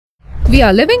We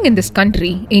are living in this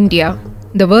country, India,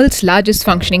 the world's largest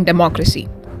functioning democracy.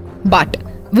 But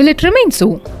will it remain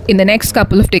so in the next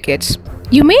couple of decades?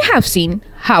 You may have seen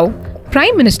how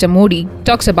Prime Minister Modi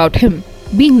talks about him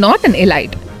being not an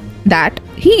elite, that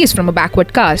he is from a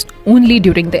backward caste only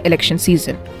during the election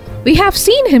season. We have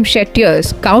seen him shed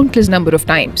tears countless number of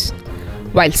times.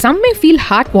 While some may feel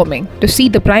heartwarming to see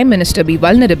the Prime Minister be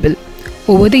vulnerable,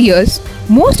 over the years,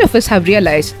 most of us have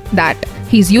realized that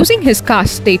he's using his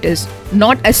caste status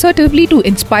not assertively to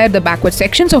inspire the backward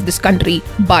sections of this country,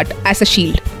 but as a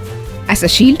shield. As a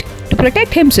shield to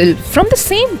protect himself from the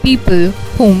same people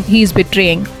whom he is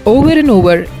betraying over and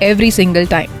over every single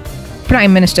time.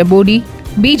 Prime Minister Modi,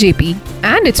 BJP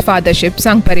and its fathership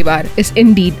Sangh Parivar is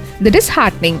indeed the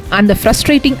disheartening and the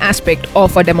frustrating aspect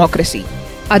of a democracy.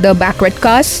 Other backward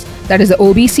castes, that is the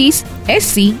OBCs,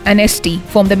 SC and ST,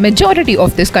 form the majority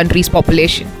of this country's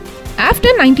population. After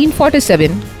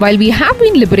 1947, while we have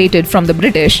been liberated from the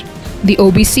British, the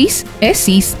OBCs,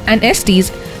 SCs and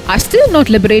STs are still not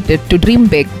liberated to dream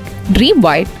big, dream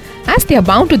wide, as they are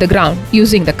bound to the ground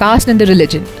using the caste and the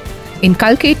religion,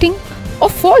 inculcating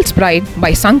of false pride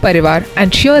by Sangh Parivar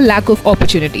and sheer lack of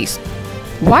opportunities.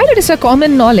 While it is a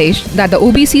common knowledge that the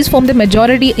OBCs form the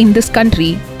majority in this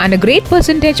country and a great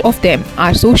percentage of them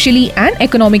are socially and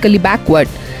economically backward,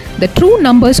 the true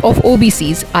numbers of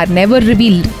OBCs are never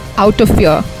revealed out of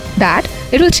fear that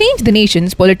it will change the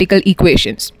nation's political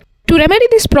equations. To remedy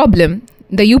this problem,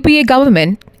 the UPA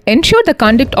government ensured the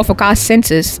conduct of a caste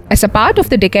census as a part of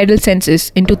the decadal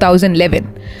census in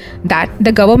 2011 that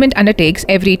the government undertakes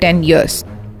every 10 years.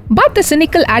 But the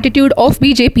cynical attitude of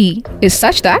BJP is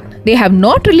such that they have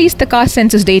not released the caste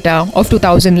census data of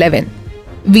 2011.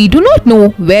 We do not know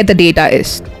where the data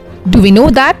is. Do we know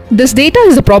that this data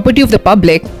is the property of the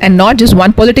public and not just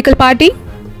one political party?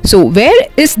 So where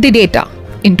is the data?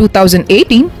 In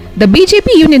 2018, the BJP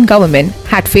Union government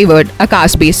had favored a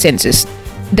caste-based census.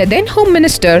 The then Home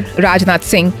Minister Rajnath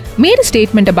Singh made a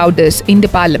statement about this in the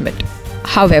parliament.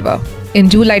 However, in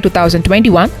July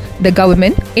 2021, the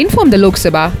government informed the Lok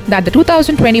Sabha that the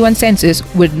 2021 census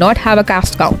would not have a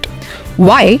caste count.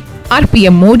 Why are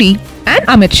PM Modi and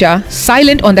Amit Shah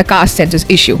silent on the caste census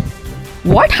issue?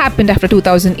 What happened after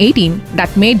 2018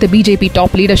 that made the BJP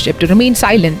top leadership to remain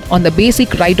silent on the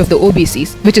basic right of the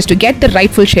OBCs, which is to get the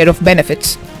rightful share of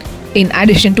benefits? In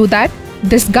addition to that,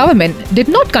 this government did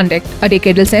not conduct a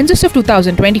decadal census of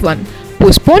 2021,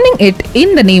 postponing it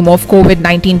in the name of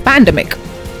COVID-19 pandemic.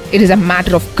 It is a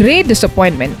matter of great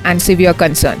disappointment and severe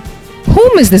concern.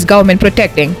 Whom is this government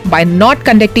protecting by not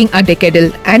conducting a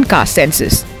decadal and caste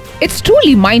census? It's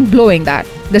truly mind-blowing that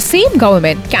the same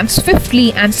government can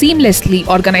swiftly and seamlessly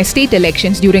organize state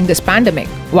elections during this pandemic,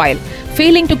 while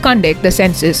failing to conduct the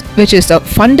census, which is a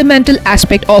fundamental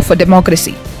aspect of a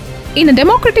democracy. In a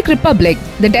democratic republic,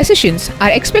 the decisions are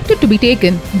expected to be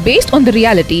taken based on the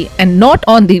reality and not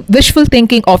on the wishful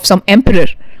thinking of some emperor.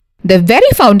 The very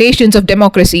foundations of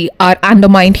democracy are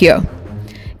undermined here.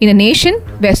 In a nation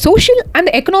where social and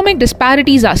economic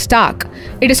disparities are stark,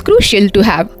 it is crucial to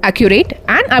have accurate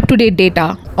and up-to-date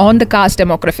data on the caste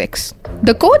demographics.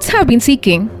 The courts have been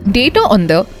seeking data on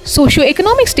the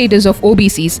socio-economic status of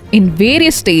OBCs in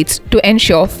various states to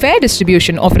ensure fair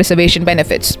distribution of reservation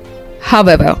benefits.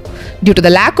 However, due to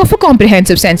the lack of a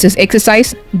comprehensive census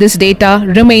exercise, this data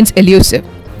remains elusive.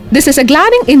 This is a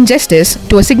glaring injustice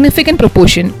to a significant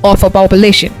proportion of our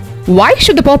population. Why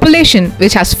should the population,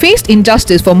 which has faced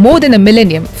injustice for more than a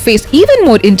millennium, face even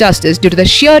more injustice due to the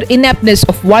sheer ineptness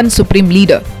of one supreme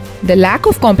leader? The lack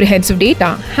of comprehensive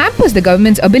data hampers the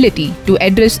government's ability to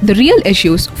address the real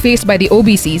issues faced by the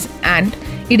OBCs, and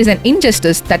it is an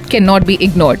injustice that cannot be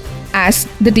ignored. As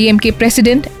the DMK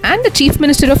President and the Chief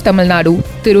Minister of Tamil Nadu,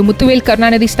 Thiru Muthuvel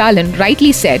Karunanidhi Stalin,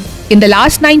 rightly said, in the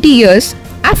last 90 years,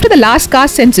 after the last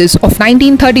caste census of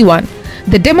 1931,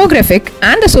 the demographic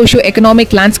and the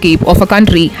socio-economic landscape of a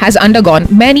country has undergone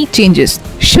many changes.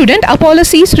 Shouldn't our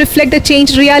policies reflect the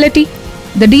changed reality?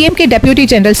 The DMK Deputy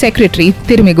General Secretary,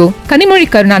 Thirumigu Kanimozhi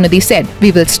Karunanidhi, said,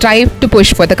 "We will strive to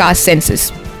push for the caste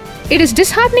census." It is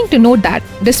disheartening to note that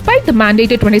despite the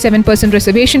mandated 27%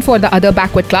 reservation for the other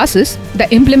backward classes,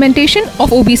 the implementation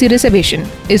of OBC reservation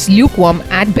is lukewarm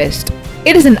at best.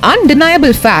 It is an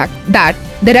undeniable fact that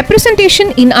the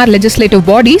representation in our legislative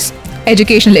bodies,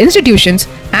 educational institutions,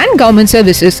 and government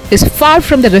services is far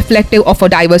from the reflective of a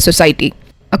diverse society.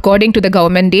 According to the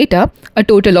government data, a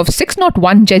total of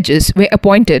 601 judges were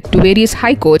appointed to various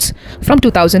high courts from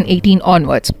 2018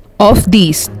 onwards. Of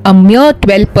these, a mere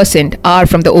 12% are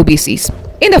from the OBCs.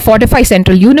 In the 45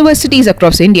 central universities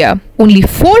across India, only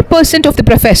 4% of the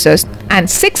professors and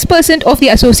 6% of the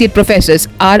associate professors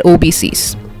are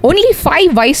OBCs. Only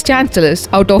 5 vice chancellors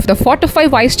out of the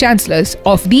 45 vice chancellors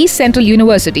of these central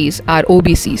universities are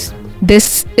OBCs.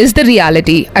 This is the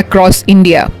reality across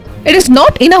India. It is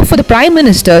not enough for the Prime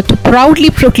Minister to proudly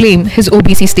proclaim his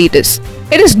OBC status.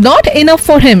 It is not enough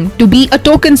for him to be a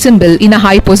token symbol in a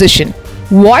high position.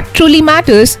 What truly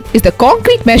matters is the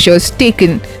concrete measures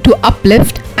taken to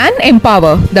uplift and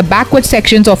empower the backward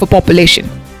sections of a population.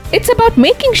 It's about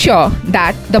making sure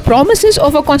that the promises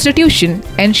of a constitution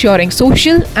ensuring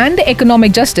social and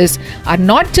economic justice are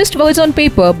not just words on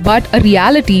paper but a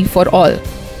reality for all.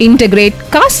 Integrate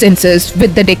caste census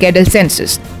with the decadal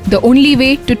census. The only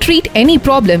way to treat any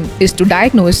problem is to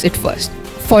diagnose it first.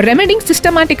 For remedying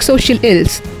systematic social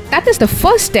ills, that is the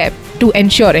first step to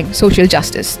ensuring social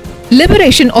justice.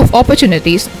 Liberation of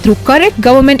opportunities through correct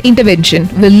government intervention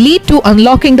will lead to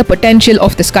unlocking the potential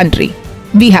of this country.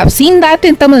 We have seen that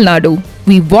in Tamil Nadu.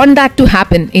 We want that to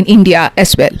happen in India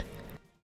as well.